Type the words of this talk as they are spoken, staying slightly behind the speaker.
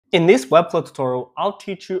In this Webflow tutorial, I'll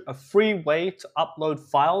teach you a free way to upload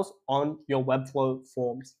files on your Webflow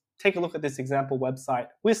forms. Take a look at this example website,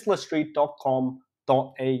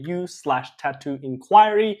 whistlerstreet.com.au/tattoo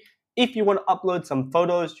inquiry. If you want to upload some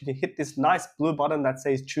photos, you can hit this nice blue button that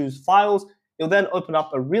says choose files. It'll then open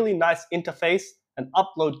up a really nice interface, an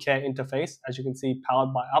Uploadcare interface, as you can see,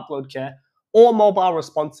 powered by Uploadcare, or mobile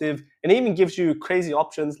responsive, and it even gives you crazy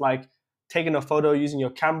options like taking a photo using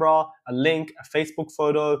your camera, a link, a Facebook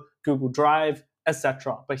photo, Google Drive,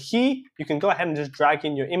 etc. But here, you can go ahead and just drag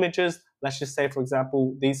in your images. Let's just say, for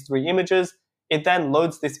example, these 3 images. It then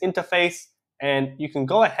loads this interface, and you can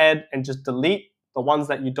go ahead and just delete the ones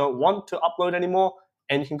that you don't want to upload anymore.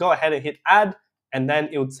 And you can go ahead and hit add, and then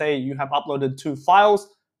it would say you have uploaded 2 files.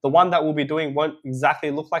 The one that we'll be doing won't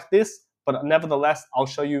exactly look like this, but nevertheless, I'll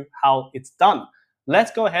show you how it's done.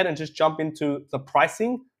 Let's go ahead and just jump into the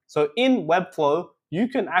pricing. So in Webflow, you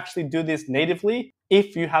can actually do this natively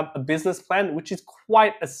if you have a business plan, which is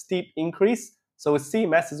quite a steep increase. So a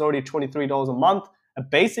CMS is already $23 a month, a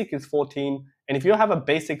basic is $14, and if you have a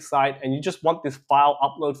basic site and you just want this file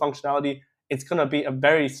upload functionality, it's gonna be a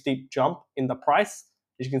very steep jump in the price.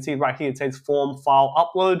 As you can see right here, it says form file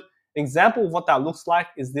upload. An example of what that looks like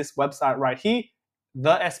is this website right here,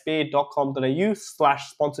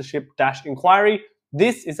 thesba.com.au/sponsorship-inquiry.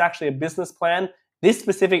 This is actually a business plan. This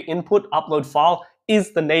specific input upload file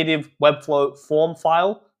is the native Webflow form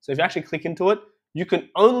file. So if you actually click into it, you can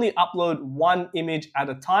only upload 1 image at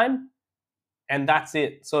a time, and that's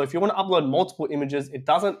it. So if you want to upload multiple images, it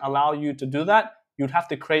doesn't allow you to do that. You'd have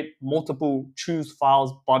to create multiple choose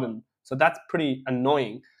files button. So that's pretty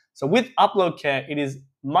annoying. So with Uploadcare, it is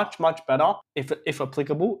much better, if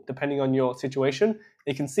applicable, depending on your situation.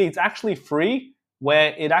 You can see it's actually free,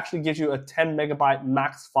 where it actually gives you a 10 megabyte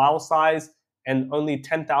max file size and only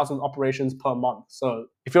 10,000 operations per month.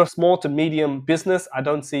 So if you're a small to medium business, I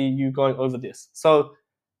don't see you going over this. So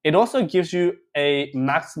it also gives you a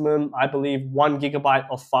maximum, I believe, 1 gigabyte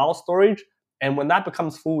of file storage. And when that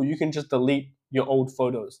becomes full, you can just delete your old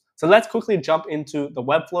photos. So let's quickly jump into the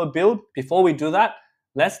Webflow build. Before we do that,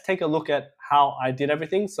 let's take a look at how I did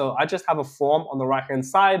everything. So I just have a form on the right-hand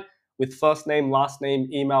side with first name, last name,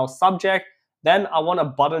 email, subject. Then I want a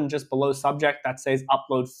button just below subject that says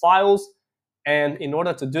upload files. And in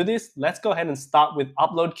order to do this, let's go ahead and start with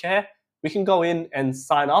Uploadcare. We can go in and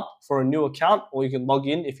sign up for a new account, or you can log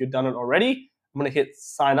in if you've done it already. I'm going to hit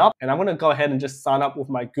sign up, and I'm going to go ahead and just sign up with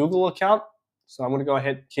my Google account. So I'm going to go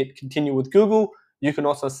ahead and hit continue with Google. You can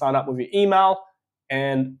also sign up with your email.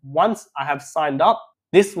 And once I have signed up,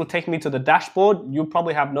 this will take me to the dashboard. You'll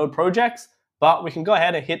probably have no projects, but we can go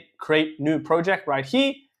ahead and hit create new project right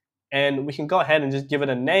here. And we can go ahead and just give it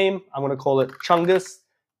a name. I'm going to call it Chungus.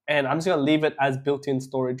 And I'm just going to leave it as built-in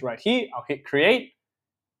storage right here. I'll hit create.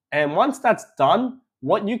 And once that's done,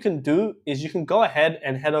 what you can do is you can go ahead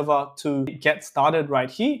and head over to get started right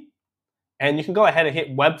here. And you can go ahead and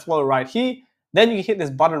hit Webflow right here. Then you can hit this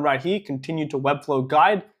button right here, continue to Webflow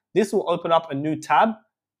guide. This will open up a new tab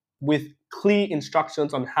with clear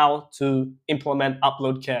instructions on how to implement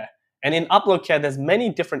Uploadcare. And in Uploadcare, there's many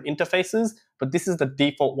different interfaces, but this is the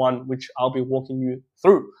default one, which I'll be walking you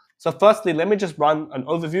through. So firstly, let me just run an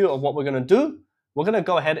overview of what we're going to do. We're going to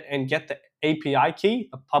go ahead and get the API key,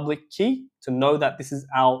 a public key, to know that this is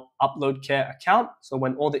our Uploadcare account. So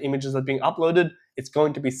when all the images are being uploaded, it's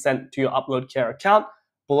going to be sent to your Uploadcare account.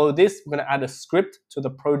 Below this, we're going to add a script to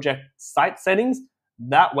the project site settings.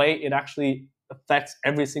 That way, it actually affects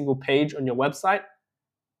every single page on your website.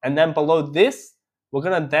 And then below this, we're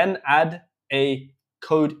going to then add a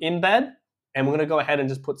code embed, and we're going to go ahead and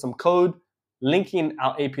just put some code linking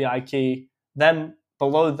our API key. Then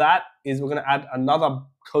below that is we're going to add another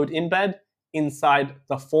code embed inside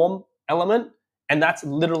the form element, and that's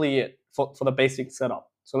literally it for the basic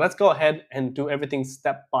setup. So let's go ahead and do everything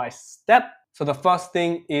step by step. So the first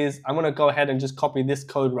thing is I'm going to go ahead and just copy this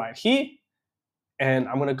code right here, and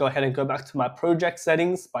I'm going to go ahead and go back to my project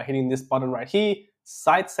settings by hitting this button right here,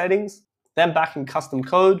 site settings, then back in custom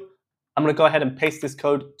code. I'm going to go ahead and paste this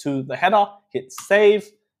code to the header, hit save,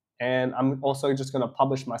 and I'm also just going to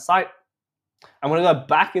publish my site. I'm going to go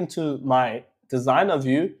back into my designer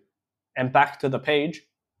view and back to the page.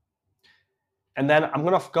 And then I'm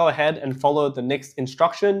going to go ahead and follow the next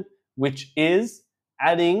instruction, which is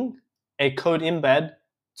adding a code embed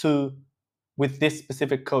with this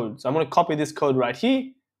specific code. So I'm going to copy this code right here.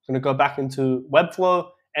 I'm going to go back into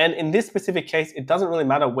Webflow. And in this specific case, it doesn't really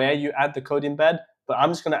matter where you add the code embed, but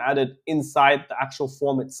I'm just going to add it inside the actual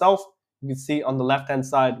form itself. You can see on the left-hand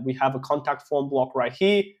side, we have a contact form block right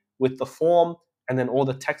here with the form and then all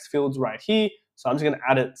the text fields right here. So I'm just going to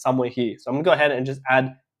add it somewhere here. So I'm going to go ahead and just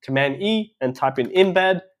add Command E and type in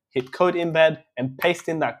embed, hit code embed, and paste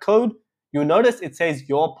in that code. You'll notice it says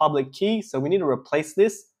your public key, so we need to replace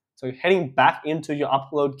this. So heading back into your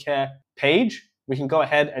Uploadcare page, we can go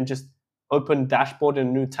ahead and just open Dashboard in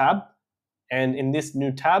a new tab. And in this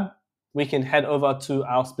new tab, we can head over to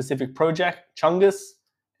our specific project, Chungus,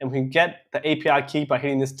 and we can get the API key by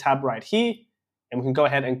hitting this tab right here. And we can go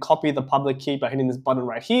ahead and copy the public key by hitting this button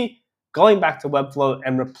right here, going back to Webflow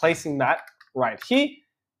and replacing that right here,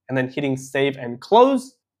 and then hitting save and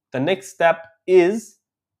close. The next step is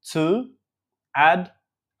to add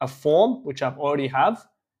a form, which I've already have.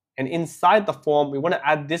 And inside the form, we want to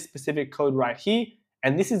add this specific code right here.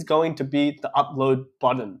 And this is going to be the upload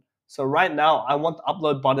button. So right now, I want the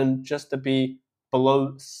upload button just to be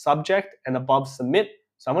below subject and above submit.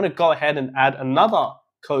 So I'm going to go ahead and add another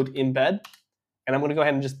code embed. And I'm going to go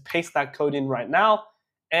ahead and just paste that code in right now.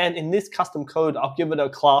 And in this custom code, I'll give it a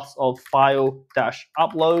class of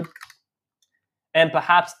file-upload. And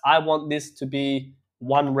perhaps I want this to be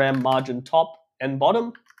 1 rem margin top and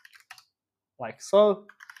bottom, like so.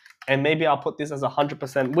 And maybe I'll put this as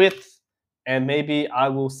 100% width. And maybe I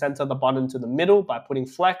will center the button to the middle by putting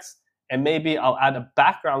flex. And maybe I'll add a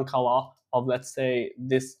background color of, let's say,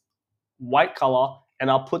 this white color. And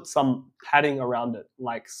I'll put some padding around it,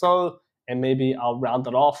 like so. And maybe I'll round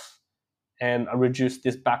it off and I'll reduce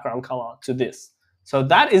this background color to this. So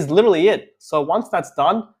that is literally it. So once that's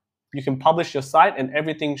done, you can publish your site and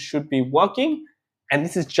everything should be working. And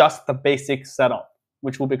this is just the basic setup,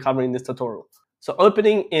 which we'll be covering in this tutorial. So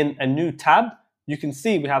opening in a new tab, you can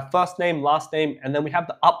see we have first name, last name, and then we have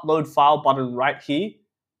the upload file button right here.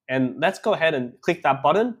 And let's go ahead and click that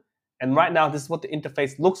button. And right now, this is what the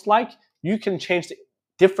interface looks like. You can change the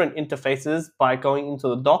different interfaces by going into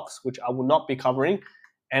the docs, which I will not be covering.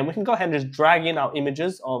 And we can go ahead and just drag in our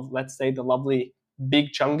images of, let's say, the lovely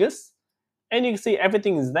big Chungus. And you can see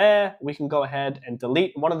everything is there. We can go ahead and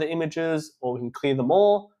delete one of the images, or we can clear them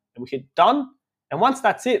all, and we hit done. And once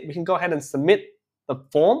that's it, we can go ahead and submit the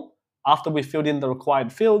form after we filled in the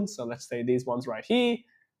required fields. So let's say these ones right here,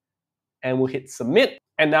 and we'll hit submit.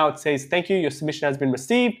 And now it says, thank you, your submission has been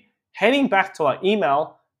received. Heading back to our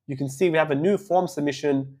email, you can see we have a new form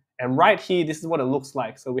submission. And right here, this is what it looks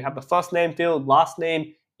like. So we have the first name field, last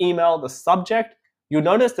name, email, the subject. You'll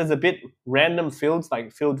notice there's a bit random fields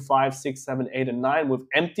like field 5, 6, 7, 8, and 9 with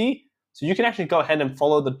empty. So you can actually go ahead and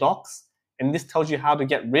follow the docs. And this tells you how to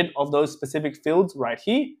get rid of those specific fields right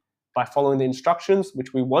here by following the instructions,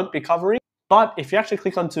 which we won't be covering. But if you actually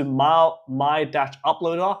click onto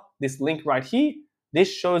my-uploader, this link right here,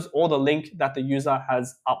 this shows all the link that the user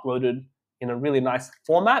has uploaded in a really nice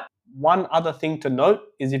format. One other thing to note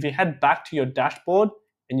is if you head back to your dashboard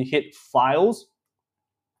and you hit files,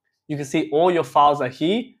 you can see all your files are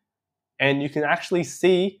here, and you can actually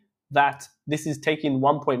see that this is taking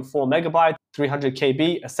 1.4 megabytes, 300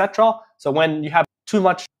 KB, etc. So when you have too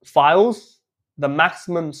much files, the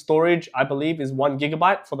maximum storage, I believe, is 1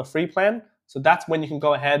 gigabyte for the free plan. So that's when you can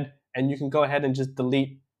go ahead and just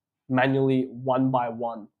delete manually one by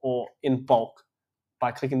one or in bulk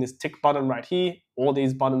by clicking this tick button right here, all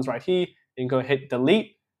these buttons right here, and go hit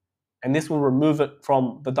delete, and this will remove it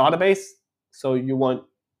from the database so you won't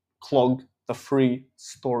clog the free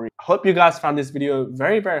storage. I hope you guys found this video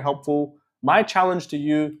very, very helpful. My challenge to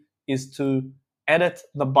you is to edit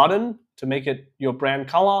the button to make it your brand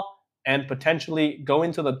color and potentially go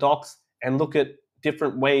into the docs and look at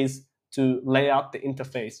different ways to lay out the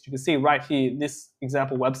interface. You can see right here, this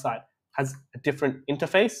example website has a different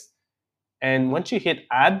interface. And once you hit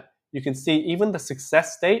add, you can see even the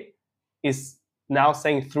success state is now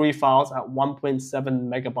saying 3 files at 1.7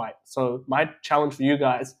 megabyte. So my challenge for you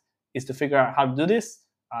guys is to figure out how to do this.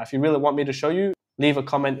 If you really want me to show you, leave a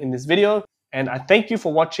comment in this video. And I thank you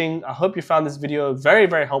for watching. I hope you found this video very,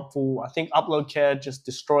 very helpful. I think Uploadcare just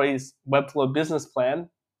destroys Webflow business plan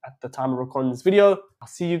at the time of recording this video. I'll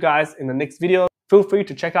see you guys in the next video. Feel free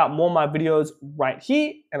to check out more of my videos right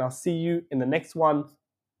here, and I'll see you in the next one.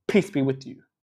 Peace be with you.